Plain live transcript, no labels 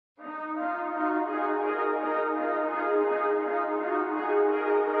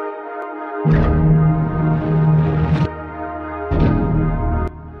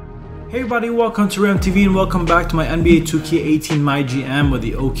everybody, welcome to RamTV and welcome back to my NBA 2K18 MyGM with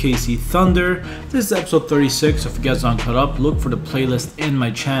the OKC Thunder. This is episode 36, so if you guys aren't caught up, look for the playlist in my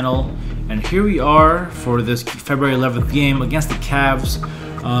channel. And here we are for this February 11th game against the Cavs.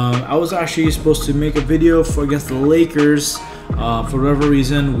 I was actually supposed to make a video against the Lakers. For whatever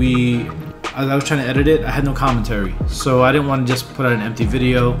reason, as I was trying to edit it, I had no commentary. So I didn't want to just put out an empty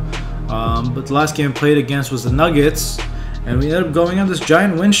video. But the last game I played against was the Nuggets. And we ended up going on this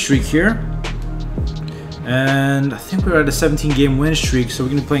giant win streak here. And I think we're at a 17-game win streak, so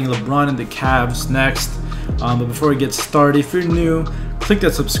we're going to be playing Lebron and the Cavs next. But before we get started, if you're new, click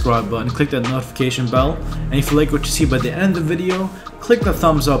that subscribe button, click that notification bell. And if you like what you see by the end of the video, click the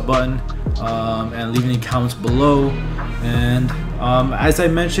thumbs up button and leave any comments below. And as I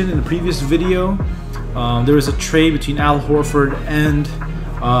mentioned in the previous video, there was a trade between Al Horford and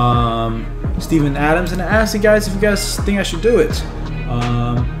Steven Adams, and I asked you guys if you guys think I should do it.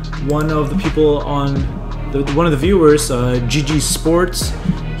 One of the people on one of the viewers, GG Sports,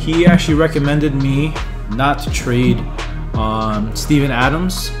 he actually recommended me not to trade Steven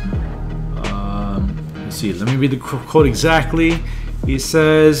Adams. Let's see, let me read the quote exactly. He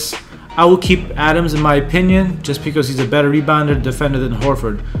says, "I will keep Adams in my opinion just because he's a better rebounder defender than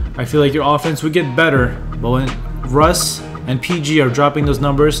Horford. I feel like your offense would get better, but when Russ and PG are dropping those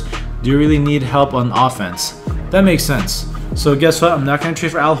numbers, do you really need help on offense?" That makes sense. So guess what? I'm not going to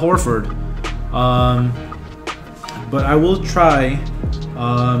trade for Al Horford. But I will try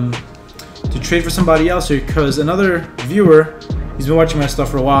to trade for somebody else here, because another viewer, he's been watching my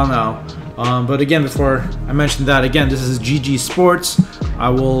stuff for a while now. But again, before I mention that, again, this is GG Sports. I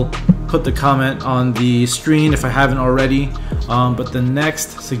will put the comment on the screen if I haven't already. But the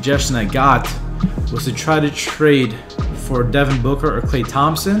next suggestion I got was to try to trade for Devin Booker or Klay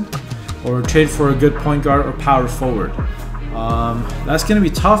Thompson, or trade for a good point guard or power forward. That's going to be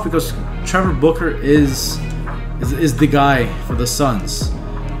tough because Trevor Booker is the guy for the Suns.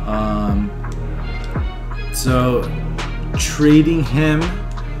 So trading him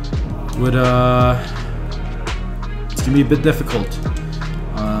would it's going to be a bit difficult.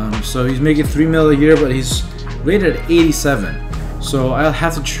 So he's making $3 million a year, but he's rated at 87. So I'll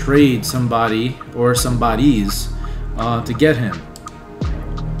have to trade somebody or somebodies to get him.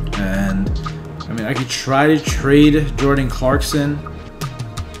 And I mean, I could try to trade Jordan Clarkson,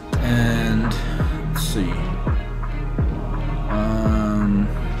 and let's see,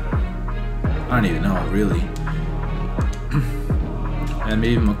 I don't even know really, and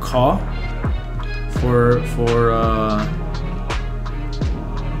maybe McCaw for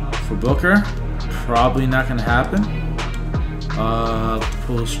Booker. Probably not gonna happen.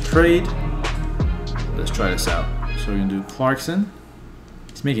 Post trade. Let's try this out. So we're gonna do Clarkson.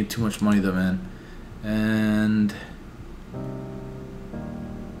 He's making too much money though, man. And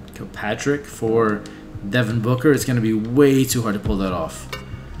Kilpatrick for Devin Booker. It's gonna be way too hard to pull that off.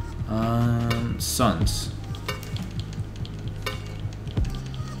 Suns.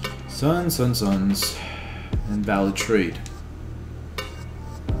 Invalid trade.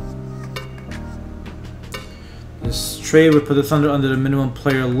 This trade would put the Thunder under the minimum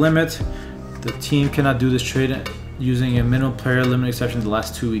player limit. The team cannot do this trade using a minimum player limit exception in the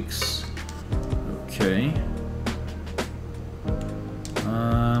last 2 weeks. Okay.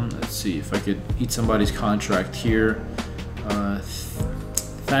 Let's see if I could eat somebody's contract here.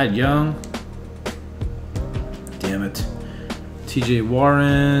 Thad Young. Damn it. TJ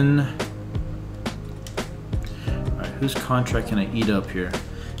Warren. Alright, whose contract can I eat up here?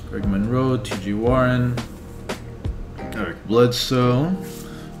 Greg Monroe, TJ Warren. Eric Bledsoe.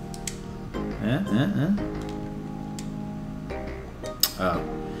 Oh,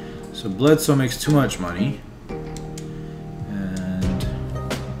 so Bledsoe makes too much money. And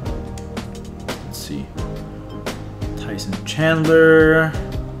let's see, Tyson Chandler.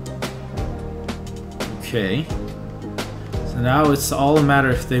 Okay, so now it's all a matter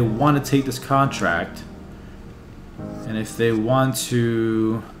if they want to take this contract and if they want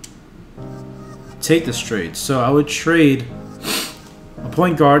to take this trade. So I would trade a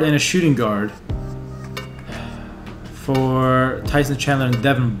point guard and a shooting guard for Tyson Chandler and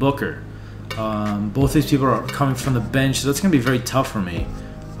Devin Booker. Both these people are coming from the bench, so that's going to be very tough for me.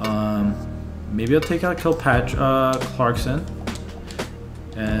 Maybe I'll take out Clarkson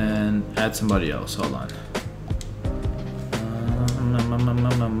and add somebody else. Hold on.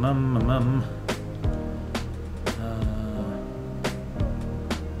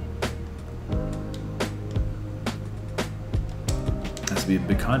 Has to be a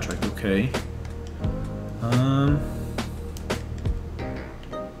big contract, okay.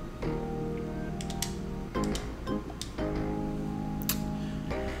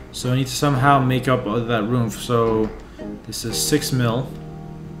 So I need to somehow make up that room. So this is 6 mil.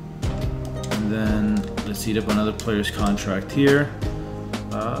 And then let's eat up another player's contract here.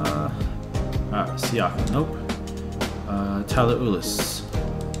 Siakam, nope. Tyler Ulis.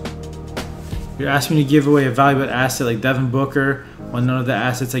 You're asking me to give away a valuable asset like Devin Booker when none of the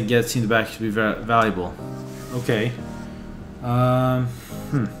assets I get seem to actually be valuable. Okay. So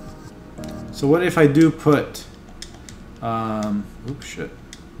what if I do put... oops, shit.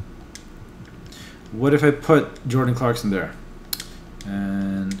 What if I put Jordan Clarkson there?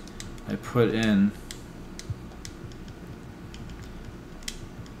 And I put in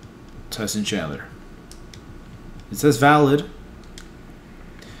Tyson Chandler. It says valid.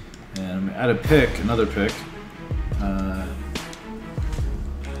 And I'm gonna add a pick, another pick.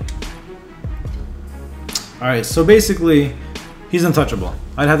 Alright, so basically, he's untouchable.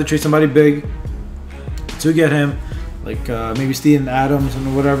 I'd have to trade somebody big to get him, like maybe Steven Adams or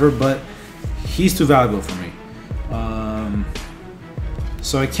whatever, but he's too valuable for me.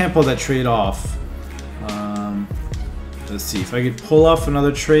 So I can't pull that trade off. Let's see if I could pull off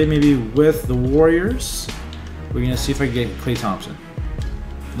another trade, maybe with the Warriors. We're gonna see if I can get Klay Thompson.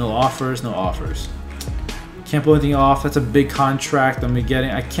 No offers, no offers. Can't pull anything off. That's a big contract I'm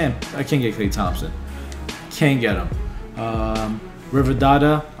getting. I can't get Klay Thompson. Can't get him.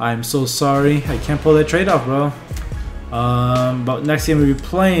 Riverdata, I'm so sorry. I can't pull that trade off, bro. But next game we'll be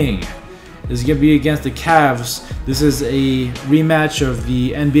playing is gonna be against the Cavs. This is a rematch of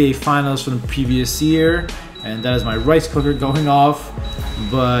the NBA Finals from the previous year, and that is my rice cooker going off.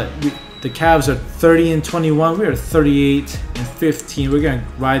 But the Cavs are 30-21. We are 38-15. We're gonna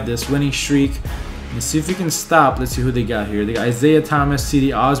ride this winning streak and see if we can stop. Let's see who they got here. They got Isaiah Thomas,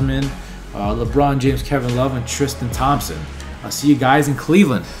 C.D. Osman, LeBron James, Kevin Love, and Tristan Thompson. I'll see you guys in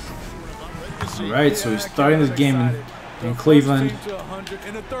Cleveland. Alright, so we're starting this game in Cleveland.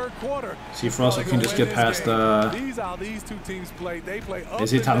 See if Russell can just get past Isaiah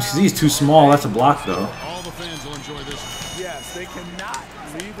Thomas, because he's too small. That's a block, though.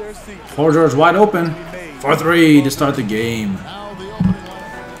 Paul George wide open for 3 to start the game.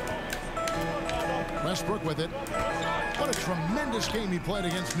 Westbrook with it. What a tremendous game he played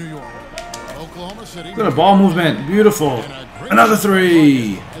against New York. Oklahoma City. Look at the ball movement. Beautiful. Another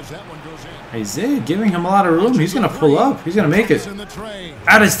 3. Isaiah giving him a lot of room. He's going to pull up. He's going to make it.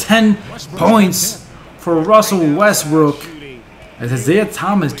 That is 10 points for Russell Westbrook. As Isaiah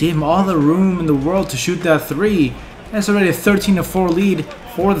Thomas gave him all the room in the world to shoot that 3. And it's already a 13-4 lead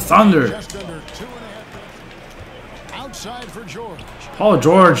for the Thunder. Paul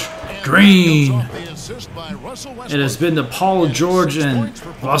George, green. It has been the Paul George and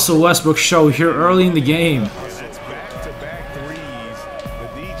Russell Westbrook show here early in the game.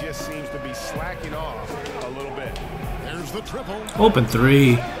 Open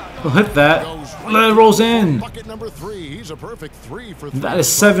 3. He'll hit that. It rolls in. That is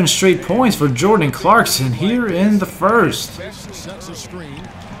 7 straight points for Jordan Clarkson here in the first.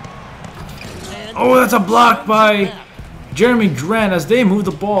 Oh, that's a block by Jeremy Grant as they move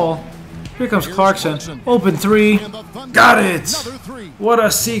the ball. Here comes Clarkson. Open 3. Got it. What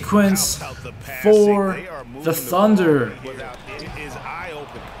a sequence for the Thunder.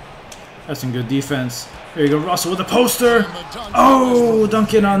 That's some good defense. There you go, Russell with the poster. Oh,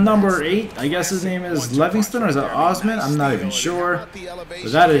 dunking on number 8. I guess his name is Livingston, or is that Osman? I'm not even sure.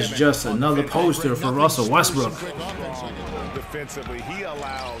 But that is just another poster for Russell Westbrook.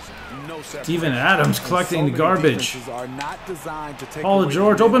 Steven Adams collecting the garbage. Paul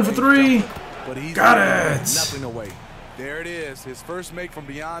George open for 3. Got it. There it is, his first make from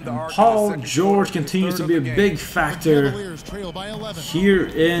beyond the arc. Paul George continues to be a big factor here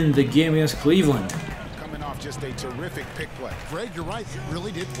in the game against Cleveland. Just a terrific pick play. Greg, you're right. It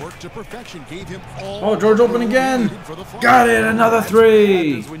really did work to perfection. Gave him all. Oh, George open again. Got it. Another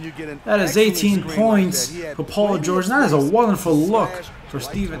 3. That is 18 points for Paul George. That is a wonderful look for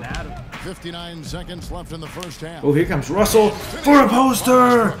Steven Adams. 59 seconds left in the first half. Oh, here comes Russell for a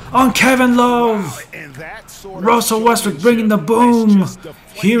poster on Kevin Love. Russell Westbrook bringing the boom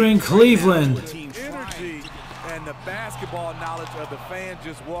here in Cleveland. And the basketball knowledge of the fans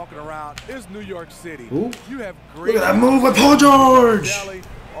just walking around is New York City. Ooh. You have great. Look at that move by Paul George.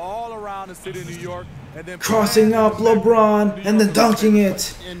 All around the city of New York, and then crossing up LeBron and then dunking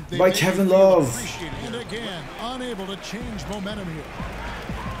it by Kevin Love. And again, unable to change momentum here.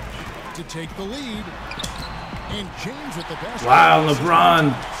 To take the lead. And James with the best. Wow,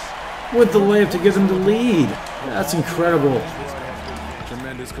 LeBron with the layup to give them the lead. That's incredible.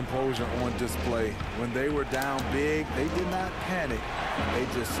 Tremendous composure on display. When they were down big, they did not panic. They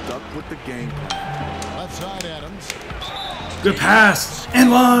just stuck with the game plan. Left side Adams. Good pass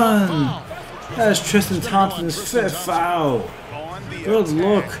and one. That's Tristan Thompson's 5th foul. Good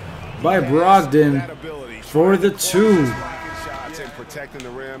look by Brogdon for the 2. Protecting the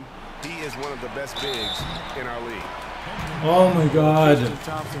rim. He is one of the best bigs in our league. Oh my God.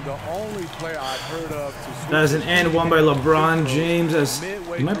 Thompson, the only player I've heard of to That is an and one by LeBron James, as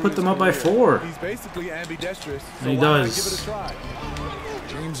he might put them up by 4. He's basically ambidextrous. And he does. Give it a try.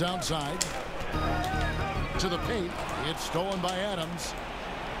 James outside to the paint. It's stolen by Adams.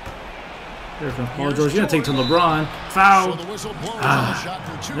 Here from Paul George. You're going to take it to LeBron. Foul.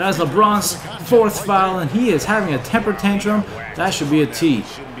 That's LeBron's 4th foul, and he is having a temper tantrum. That should be a T.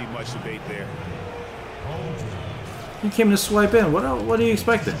 Shouldn't be much debate there. He came to swipe in. What are you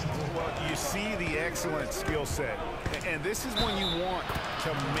expecting? You see the excellent skill set, and this is when you want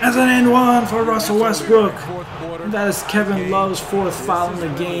to make As an and one for Russell Westbrook. That is Kevin Love's 4th foul in the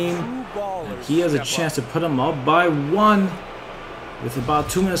game. He has a chance to put him up by 1 with about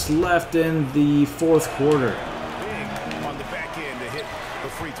 2 minutes left in the 4th quarter. big on the back end to hit the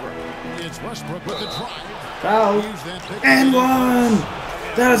free throw. It's Westbrook with the drive. Foul. And 1.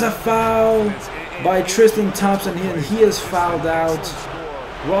 That is a foul by Tristan Thompson, and he is fouled out.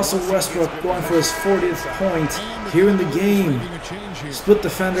 Russell Westbrook going for his 40th point here in the game. Split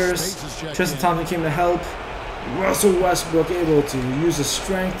defenders. Tristan Thompson came to help. Russell Westbrook able to use his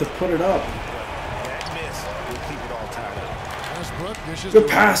strength to put it up. That miss will keep it all tied. Good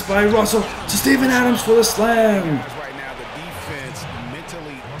pass by Russell to Steven Adams for the slam. Right now, the defense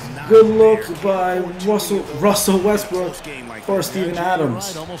mentally not Good look there. by Russell Westbrook for Steven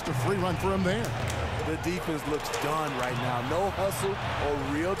Adams. Almost a free run for him there. The defense looks done right now. No hustle or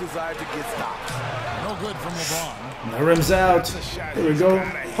real desire to get stops. No good from LeBron. The rim's out. Here we go.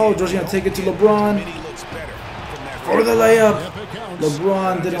 Paul George going to take it to LeBron He looks better from that for the layup.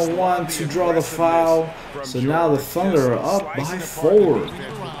 LeBron didn't want to draw the foul, so now the Thunder are up by 4.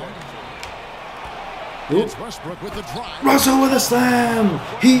 It's Westbrook with the drive. Russell with a slam.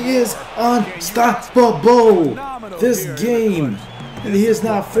 He is unstoppable this game. And he is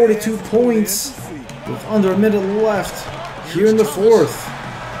now 42 points with under a minute left here in the 4th.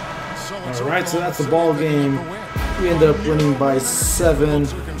 Alright, so that's the ball game. We end up winning by 7.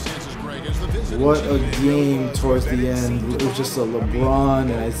 What a game towards the end. It was just a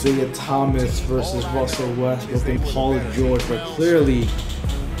LeBron and Isaiah Thomas versus Russell Westbrook and Paul George, but clearly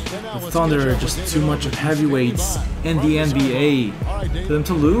the Thunder are just too much of heavyweights in the NBA for them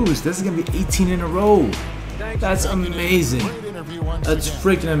to lose. This is going to be 18 in a row. That's amazing. That's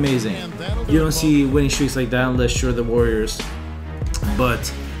freaking amazing. You don't see winning streaks like that unless you're the Warriors.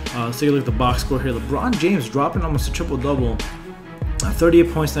 But let's take a look at the box score here. LeBron James dropping almost a triple-double.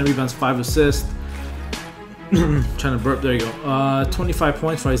 38 points, 9 rebounds, 5 assists. Trying to burp. There you go. 25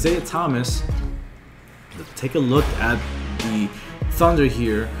 points for Isaiah Thomas. Take a look at the Thunder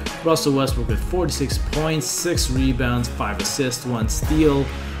here. Russell Westbrook with 46 points, 6 rebounds, 5 assists, 1 steal.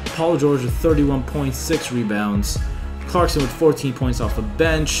 Paul George with 31 points, 6 rebounds. Clarkson with 14 points off the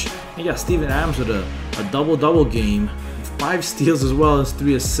bench. And you got Steven Adams with a double-double game. 5 steals as well as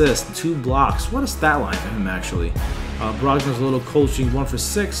 3 assists, 2 blocks. What a stat line for him, actually. Brogdon's a little coaching, 1 for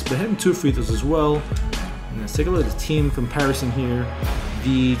 6, but hitting 2 free throws as well. And let's take a look at the team comparison here.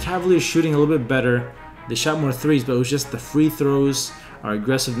 The Cavaliers shooting a little bit better. They shot more threes, but it was just the free throws. Our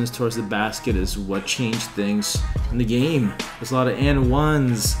aggressiveness towards the basket is what changed things in the game. There's a lot of and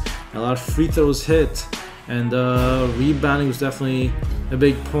ones, a lot of free throws hit, and rebounding was definitely a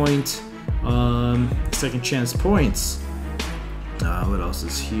big point. Second chance points. What else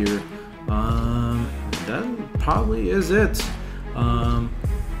is here? That probably is it.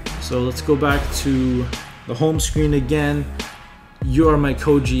 So let's go back to the home screen again. You are my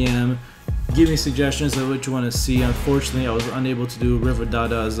co-GM. Give me suggestions of what you want to see. Unfortunately, I was unable to do River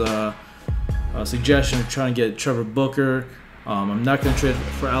Dada's suggestion of trying to get Trevor Booker. I'm not going to trade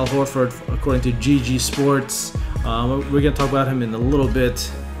for Al Horford, according to GG Sports. We're going to talk about him in a little bit.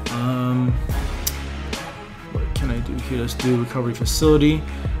 What can I do here? Let's do recovery facility.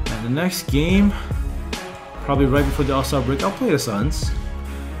 And the next game, probably right before the All-Star break, I'll play the Suns.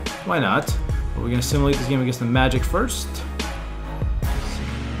 Why not? But we're going to simulate this game against the Magic first.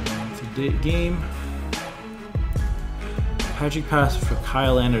 Game. Patrick pass for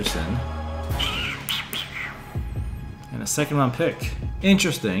Kyle Anderson. And a 2nd round pick.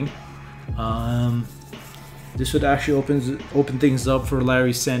 Interesting. This would actually open things up for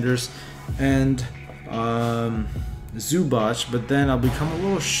Larry Sanders and Zubac, but then I'll become a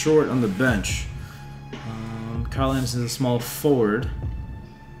little short on the bench. Kyle Anderson is a small forward.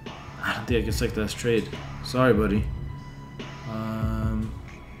 I don't think I can take that trade. Sorry, buddy.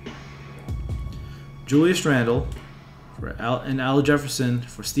 Julius Randle and Al Jefferson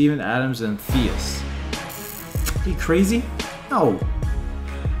for Steven Adams and Theus. Are you crazy? No.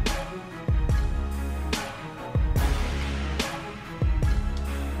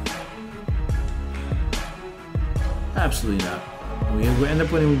 Absolutely not. We end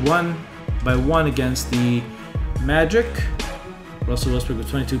up winning 1-1 against the Magic. Russell Westbrook with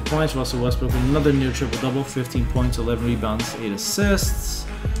 22 points. Russell Westbrook with another near triple-double. 15 points, 11 rebounds, 8 assists.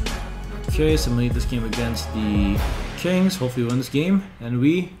 Okay, so I'm going to lead this game against the Kings. Hopefully we win this game. And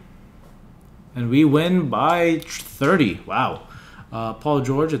we win by 30. Wow. Paul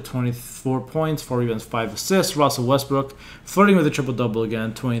George at 24 points, 4 rebounds, 5 assists. Russell Westbrook flirting with a triple-double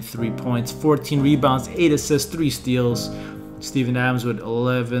again. 23 points, 14 rebounds, 8 assists, 3 steals. Steven Adams with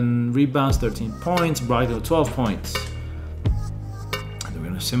 11 rebounds, 13 points. Brogdon with 12 points. And we're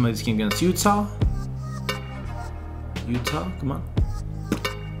going to simulate this game against Utah. Utah, come on.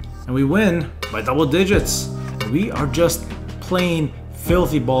 And we win by double digits. We are just playing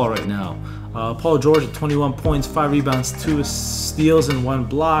filthy ball right now. Paul George at 21 points, 5 rebounds, 2 steals, and 1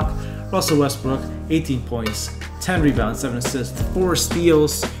 block. Russell Westbrook, 18 points, 10 rebounds, 7 assists, 4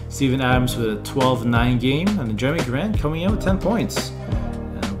 steals. Steven Adams with a 12-9 game. And then Jeremy Grant coming in with 10 points.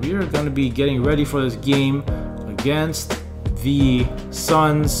 And we are going to be getting ready for this game against the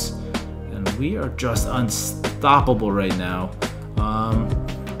Suns. And we are just unstoppable right now.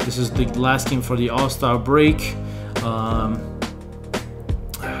 This is the last game for the All-Star break.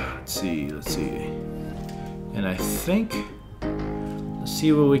 Let's see. And I think, let's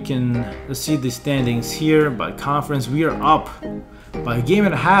see the standings here by conference. We are up by a game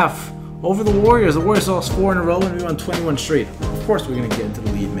and a half over the Warriors. The Warriors lost 4 in a row and we won 21 straight. Of course we're going to get into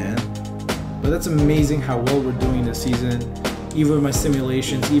the lead, man. But that's amazing how well we're doing this season. Even with my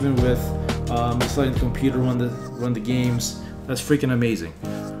simulations, even with letting the computer run the games. That's freaking amazing.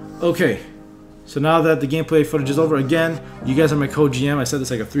 Okay, so now that the gameplay footage is over, again, you guys are my co-GM. I said this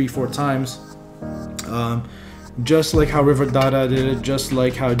like 3-4 times. Just like how River Dada did it, just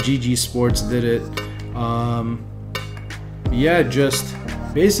like how GG Sports did it. Yeah, just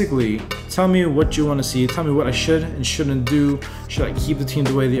basically tell me what you want to see. Tell me what I should and shouldn't do. Should I keep the team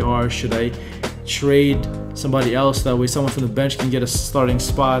the way they are? Should I trade somebody else? That way someone from the bench can get a starting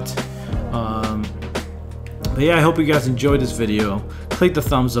spot. But yeah, I hope you guys enjoyed this video. Click the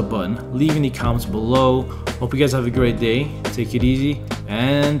thumbs up button. Leave any comments below. Hope you guys have a great day. Take it easy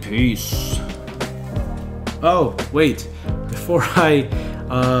and peace. Oh, wait. Before I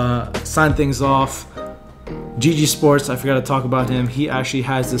sign things off, GG Sports, I forgot to talk about him. He actually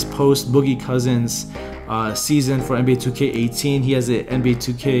has this post Boogie Cousins season for NBA 2K18. He has the NBA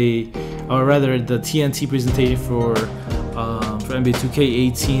 2K, or rather the TNT presentation for NBA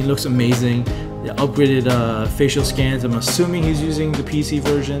 2K18. Looks amazing. The upgraded facial scans. I'm assuming he's using the PC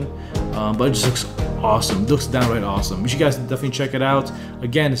version, but it just looks awesome. It looks downright awesome. You should guys definitely check it out.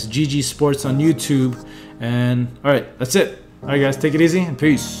 Again, it's GG Sports on YouTube. And all right, that's it. All right, guys, take it easy and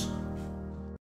peace.